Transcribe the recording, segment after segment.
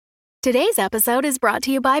Today's episode is brought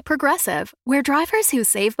to you by Progressive, where drivers who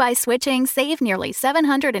save by switching save nearly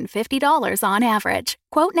 $750 on average.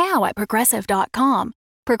 Quote now at Progressive.com.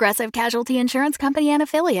 Progressive Casualty Insurance Company and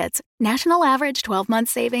Affiliates. National average 12-month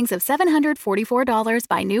savings of $744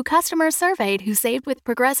 by new customers surveyed who saved with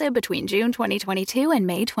Progressive between June 2022 and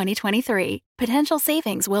May 2023. Potential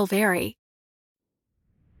savings will vary.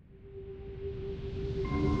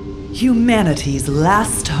 Humanity's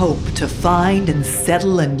last hope to find and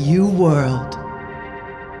settle a new world.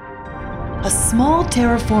 A small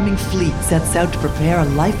terraforming fleet sets out to prepare a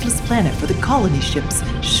lifeless planet for the colony ships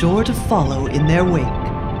sure to follow in their wake.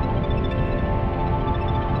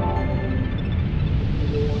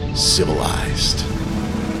 Civilized.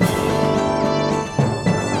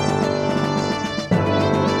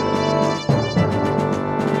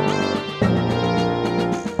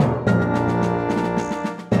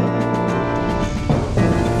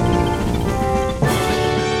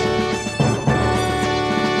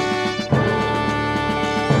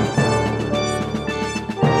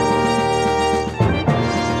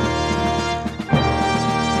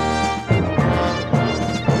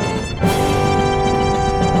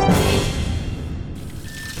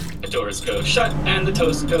 Go shut and the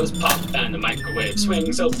toast goes pop and the microwave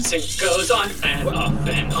swings open, the sink goes on and off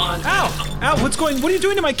and on. Ow! What are you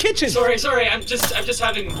doing to my kitchen? Sorry, I'm just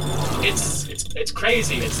having, it's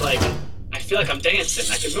crazy. It's like, I feel like I'm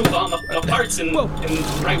dancing. I can move all my parts in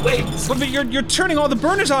the right ways. But you're turning all the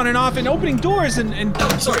burners on and off and opening doors and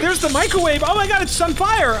sorry. There's the microwave. Oh my god, it's on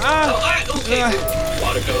fire. Okay.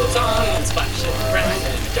 Water goes on and splash and ground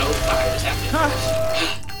and dough fires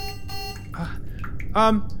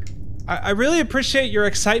happen. I really appreciate your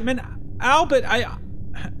excitement, Al, but I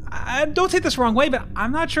don't take this the wrong way, but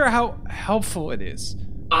I'm not sure how helpful it is.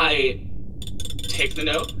 I take the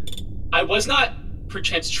note. I was not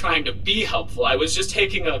perchance trying to be helpful. I was just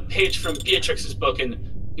taking a page from Beatrix's book and,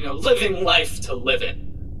 living life to live it.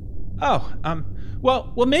 Oh,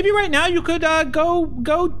 well, maybe right now you could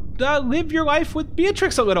go live your life with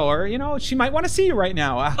Beatrix a little, or she might want to see you right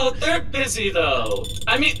now. They're busy though.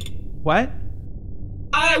 I mean, what?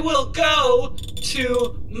 I will go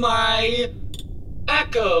to my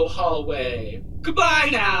echo hallway. Goodbye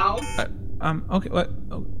now. Okay. What?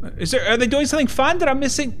 Are they doing something fun that I'm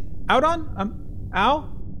missing out on?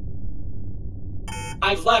 Al?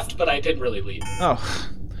 I've left, but I didn't really leave. Oh.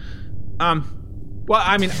 Well,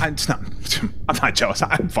 I mean, I'm not jealous.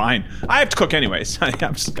 I'm fine. I have to cook anyways.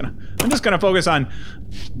 I'm just gonna focus on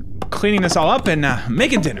cleaning this all up and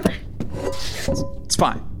making dinner. It's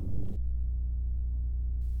fine.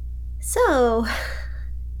 So,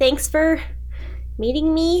 thanks for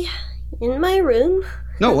meeting me in my room.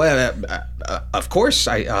 No, of course.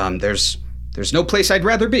 There's no place I'd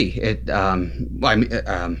rather be. I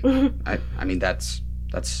mean that's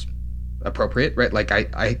appropriate, right? Like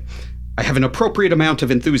I have an appropriate amount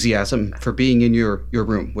of enthusiasm for being in your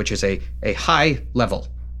room, which is a high level.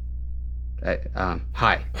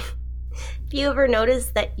 High. Have you ever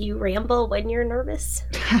noticed that you ramble when you're nervous?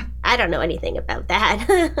 I don't know anything about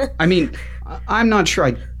that. I mean, I'm not sure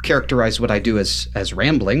I'd characterize what I do as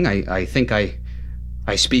rambling. I think I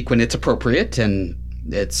speak when it's appropriate, and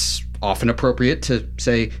it's often appropriate to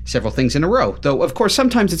say several things in a row. Though, of course,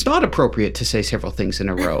 sometimes it's not appropriate to say several things in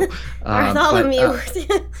a row. Bartholomew,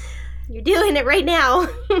 you're doing it right now.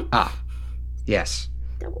 Yes.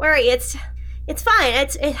 Don't worry, it's fine.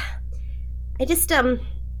 I just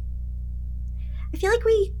I feel like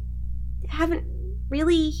we haven't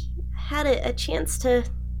really had a chance to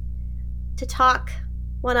talk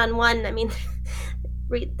one-on-one. I mean,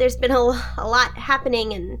 there's been a lot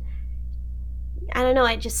happening, and I don't know,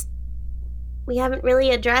 we haven't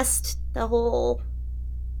really addressed the whole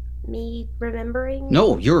me remembering.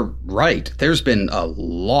 No, you're right. There's been a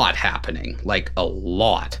lot happening, like a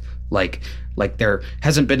lot. Like there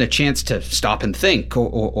hasn't been a chance to stop and think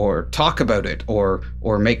or talk about it or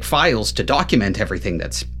make files to document everything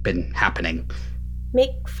that's been happening.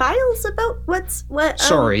 Make files about what?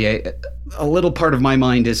 Sorry, a little part of my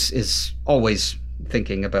mind is always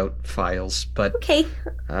thinking about files, but... Okay.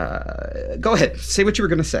 Go ahead, say what you were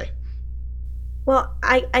going to say. Well,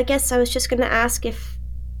 I guess I was just going to ask if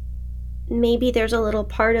maybe there's a little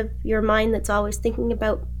part of your mind that's always thinking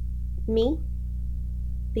about me,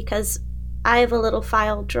 because I have a little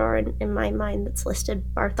file drawer in my mind that's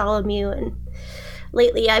listed Bartholomew, and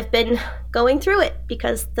lately I've been going through it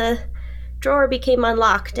because the drawer became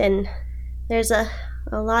unlocked, and there's a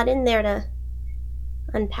lot in there to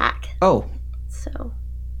unpack. Oh. So.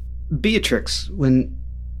 Beatrix, when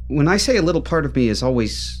I say a little part of me is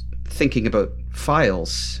always thinking about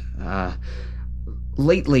files,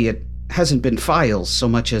 lately it hasn't been files so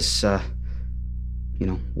much as,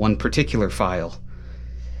 one particular file.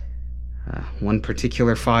 One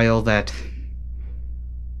particular file that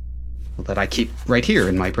I keep right here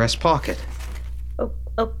in my breast pocket.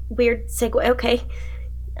 Oh, weird segue. Okay.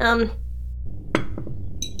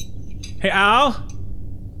 Hey, Al?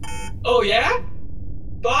 Oh, yeah?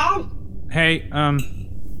 Bob? Hey,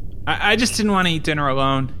 I just didn't want to eat dinner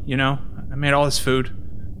alone, I made all this food.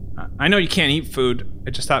 I know you can't eat food.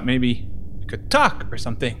 I just thought maybe we could talk or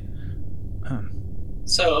something.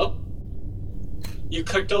 So, you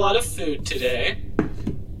cooked a lot of food today.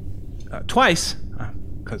 Twice,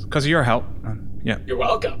 because of your help. Yeah. You're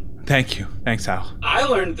welcome. Thank you. Thanks, Al. I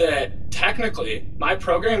learned that, technically, my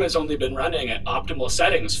program has only been running at optimal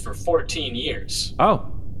settings for 14 years.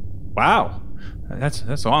 Oh, wow. That's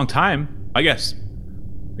a long time. I guess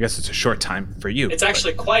it's a short time for you. It's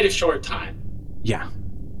actually quite a short time. Yeah,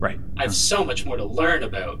 right. I have so much more to learn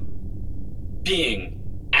about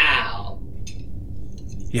being Al.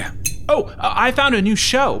 Yeah. Oh, I found a new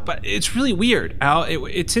show, but it's really weird, Al.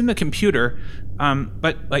 It's in the computer,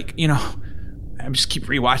 but I just keep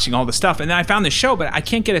rewatching all the stuff, and then I found this show, but I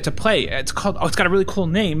can't get it to play. It's got a really cool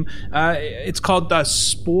name. It's called the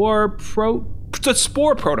Spore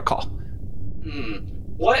Protocol.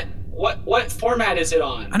 What format is it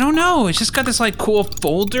on? I don't know. It's just got this cool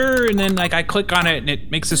folder, and then I click on it, and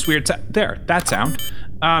it makes this weird that sound,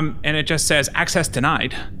 and it just says access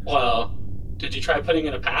denied. Well, did you try putting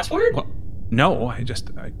in a password? Well, no.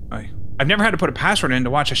 I've never had to put a password in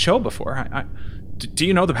to watch a show before. Do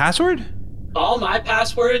you know the password? All my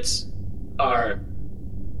passwords are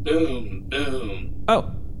boom, boom,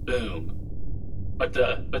 oh, boom. But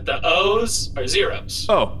the O's are zeros.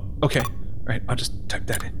 Oh, okay. Right, I'll just type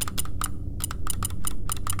that in.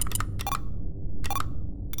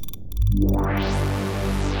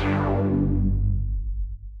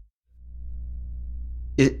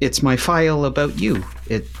 It's my file about you.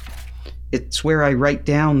 It's where I write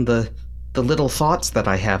down the little thoughts that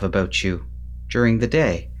I have about you during the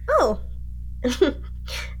day. Oh.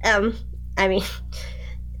 I mean,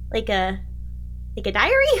 like a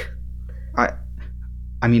diary? I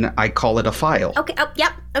call it a file. Okay. Oh,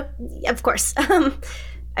 yep. Oh, of course. I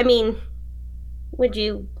mean, would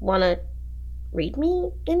you want to read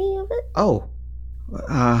me any of it? Oh.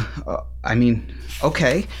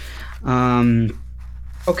 Okay.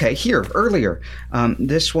 Okay, here, earlier.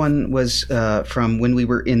 This one was from when we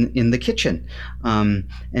were in the kitchen. And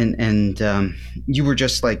you were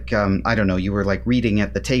just I don't know, you were reading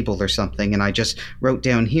at the table or something, and I just wrote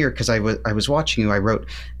down here, because I was watching you, I wrote,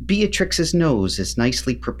 Beatrix's nose is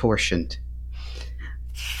nicely proportioned.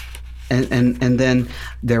 And then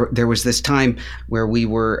there was this time where we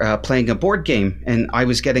were playing a board game, and I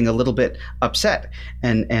was getting a little bit upset,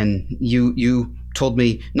 and you told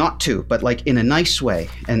me not to, but in a nice way,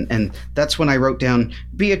 and that's when I wrote down,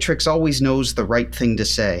 Beatrix always knows the right thing to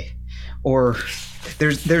say. Or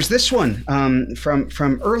there's this one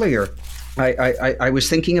from earlier. I was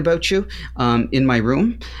thinking about you in my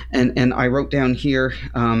room, and I wrote down here,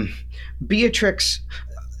 Beatrix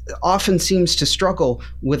often seems to struggle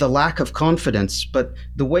with a lack of confidence, but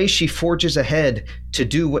the way she forges ahead to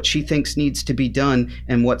do what she thinks needs to be done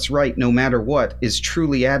and what's right no matter what is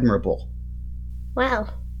truly admirable. Wow.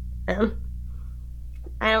 I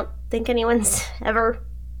don't think anyone's ever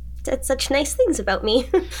said such nice things about me.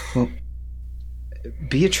 Well,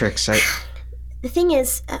 Beatrix, The thing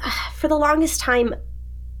is, for the longest time,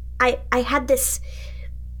 I had this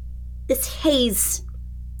haze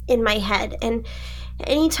in my head, and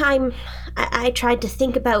anytime I tried to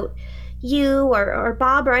think about you or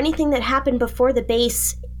Bob or anything that happened before the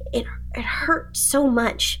base, it hurt so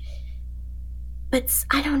much. But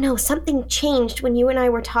I don't know, something changed when you and I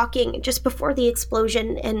were talking just before the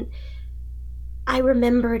explosion, and I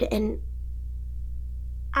remembered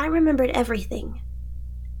everything.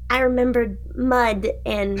 I remembered mud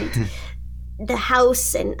and the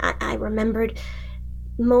house, and I remembered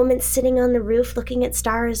moments sitting on the roof looking at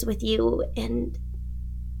stars with you, and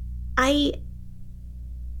I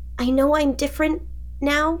know I'm different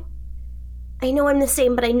now. I know I'm the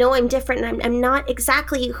same, but I know I'm different, and I'm not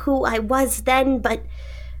exactly who I was then, but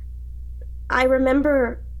I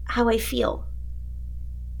remember how I feel.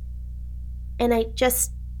 And I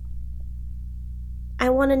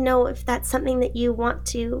want to know if that's something that you want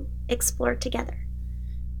to explore together.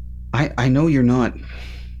 I know you're not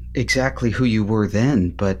exactly who you were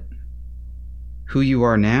then, but who you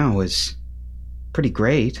are now is pretty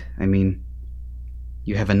great. I mean,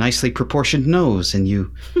 you have a nicely proportioned nose, and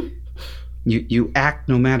you act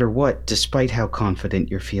no matter what, despite how confident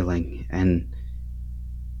you're feeling. And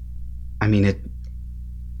I mean,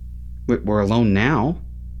 We're alone now.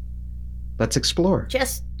 Let's explore.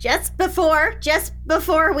 Just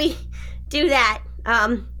before we do that,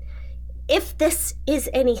 if this is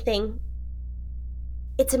anything,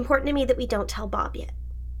 it's important to me that we don't tell Bob yet.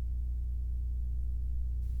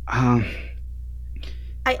 I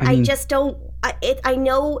just don't. I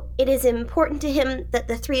know it is important to him that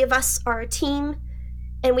the three of us are a team,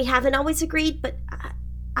 and we haven't always agreed, but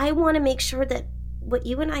I want to make sure that what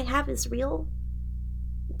you and I have is real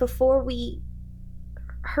before we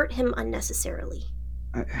hurt him unnecessarily.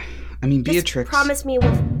 I mean, Beatrix. Just promise me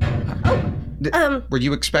we'll... Were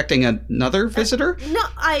you expecting another visitor? No,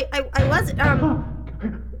 I wasn't. Hello?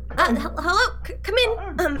 Come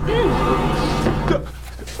in.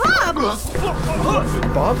 Bob!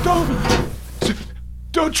 Bob,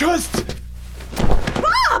 don't trust.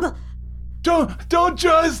 Bob! Don't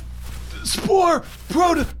trust. Spore.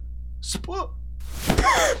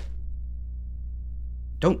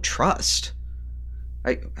 Don't trust.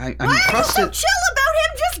 I'm Why are you so chill about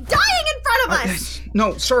him just dying in front of us?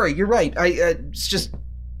 No, sorry, you're right. It's just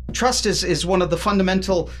trust is one of the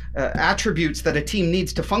fundamental attributes that a team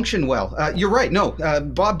needs to function well. You're right. No,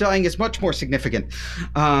 Bob dying is much more significant.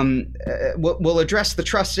 We'll address the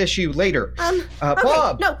trust issue later. Okay,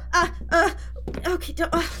 Bob. No. Okay.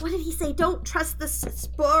 What did he say? Don't trust the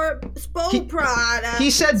spore product. He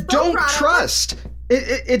said, "Don't trust."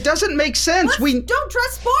 It doesn't make sense. Don't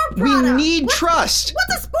trust spore product. We need trust.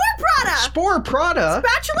 What's a spore product? Spore product?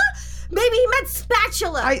 Spatula? Maybe he meant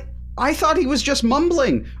spatula. I thought he was just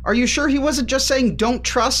mumbling. Are you sure he wasn't just saying "don't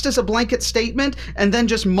trust" as a blanket statement and then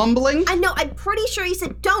just mumbling? I know. I'm pretty sure he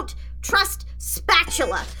said "don't trust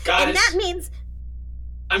spatula," Guys, and that means.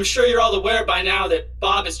 I'm sure you're all aware by now that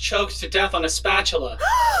Bob is choked to death on a spatula.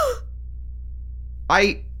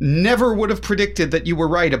 I never would have predicted that you were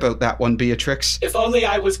right about that one, Beatrix. If only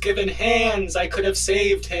I was given hands, I could have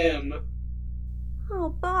saved him. Oh,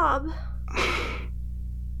 Bob.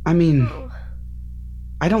 I mean,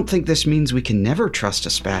 I don't think this means we can never trust a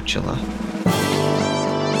spatula.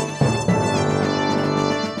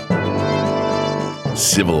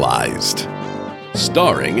 Civilized.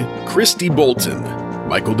 Starring Christy Bolton,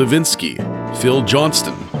 Michael Davinsky, Phil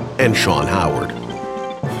Johnston, and Sean Howard.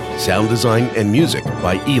 Sound design and music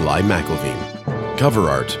by Eli McElveen. Cover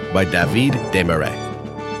art by David Desmarais.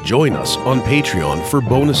 Join us on Patreon for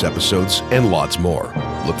bonus episodes and lots more.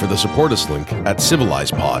 Look for the support us link at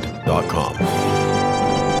civilizedpod.com.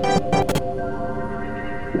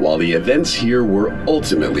 While the events here were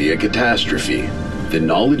ultimately a catastrophe, the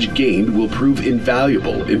knowledge gained will prove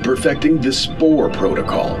invaluable in perfecting the Spore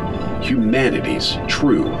Protocol, humanity's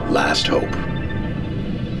true last hope.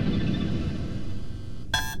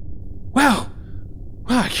 Wow,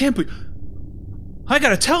 I can't believe... I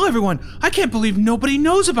gotta tell everyone, I can't believe nobody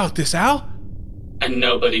knows about this, Al. And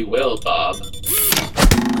nobody will, Bob.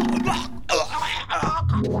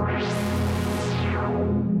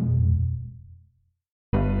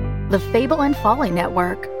 The Fable and Folly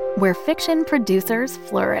Network, where fiction producers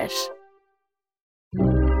flourish.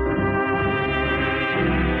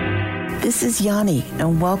 This is Yanni,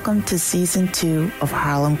 and welcome to Season 2 of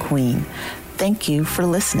Harlem Queen. Thank you for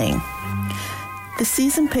listening. The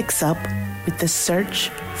season picks up with the search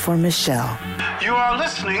for Michelle. You are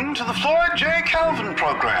listening to the Floyd J. Calvin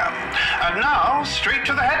program. And now, straight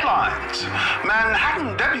to the headlines.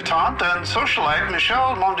 Manhattan debutante and socialite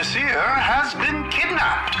Michelle Mondesir has been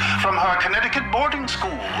kidnapped from her Connecticut boarding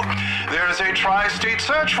school. There is a tri-state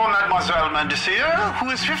search for Mademoiselle Mondesir, who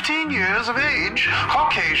is 15 years of age,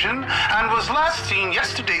 Caucasian, and was last seen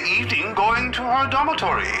yesterday evening going to her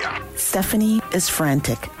dormitory. Stephanie is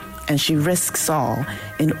frantic, and she risks all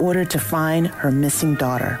in order to find her missing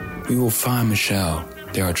daughter. We will find Michelle.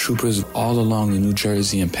 There are troopers all along the New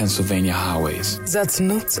Jersey and Pennsylvania highways. That's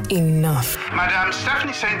not enough. Madame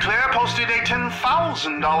Stephanie St. Clair posted a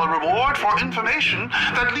 $10,000 reward for information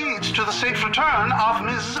that leads to the safe return of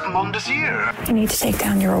Ms. Mondesir. You need to take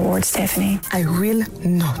down your reward, Stephanie. I will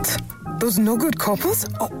not. Those no-good couples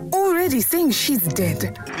are already saying she's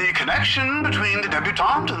dead. The connection between the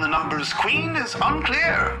debutante and the numbers queen is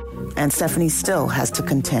unclear. And Stephanie still has to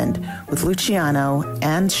contend with Luciano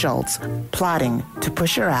and Schultz plotting to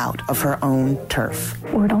push her out of her own turf.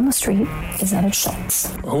 Word on the street is that it's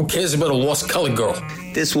Schultz. Who cares about a lost colored girl?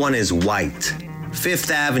 This one is white.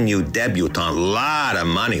 Fifth Avenue debutante, lot of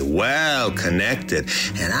money, well connected.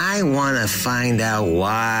 And I want to find out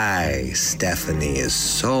why Stephanie is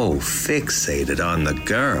so fixated on the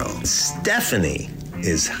girl. Stephanie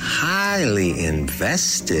is highly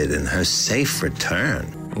invested in her safe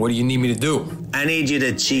return. What do you need me to do? I need you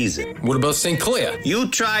to cheese it. What about St. Clair? You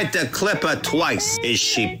tried to clip her twice. Is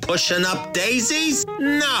she pushing up daisies?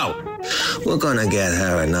 No. We're gonna get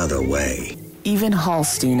her another way. Even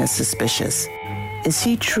Hallstein is suspicious. Is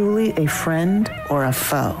he truly a friend or a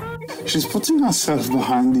foe? She's putting herself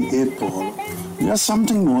behind the 8 ball. There's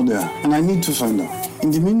something more there, and I need to find out. In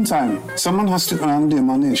the meantime, someone has to earn the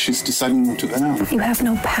money she's deciding not to earn. You have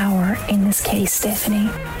no power in this case, Stephanie.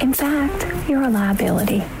 In fact, you're a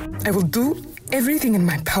liability. I will do everything in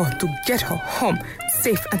my power to get her home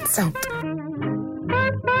safe and sound.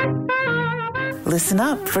 Listen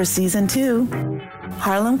up for Season 2.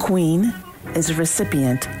 Harlem Queen is a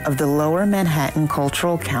recipient of the Lower Manhattan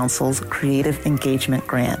Cultural Council's Creative Engagement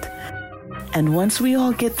Grant. And once we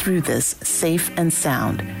all get through this safe and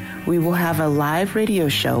sound, we will have a live radio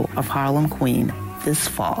show of Harlem Queen this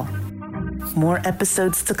fall. More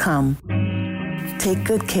episodes to come. Take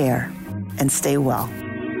good care and stay well.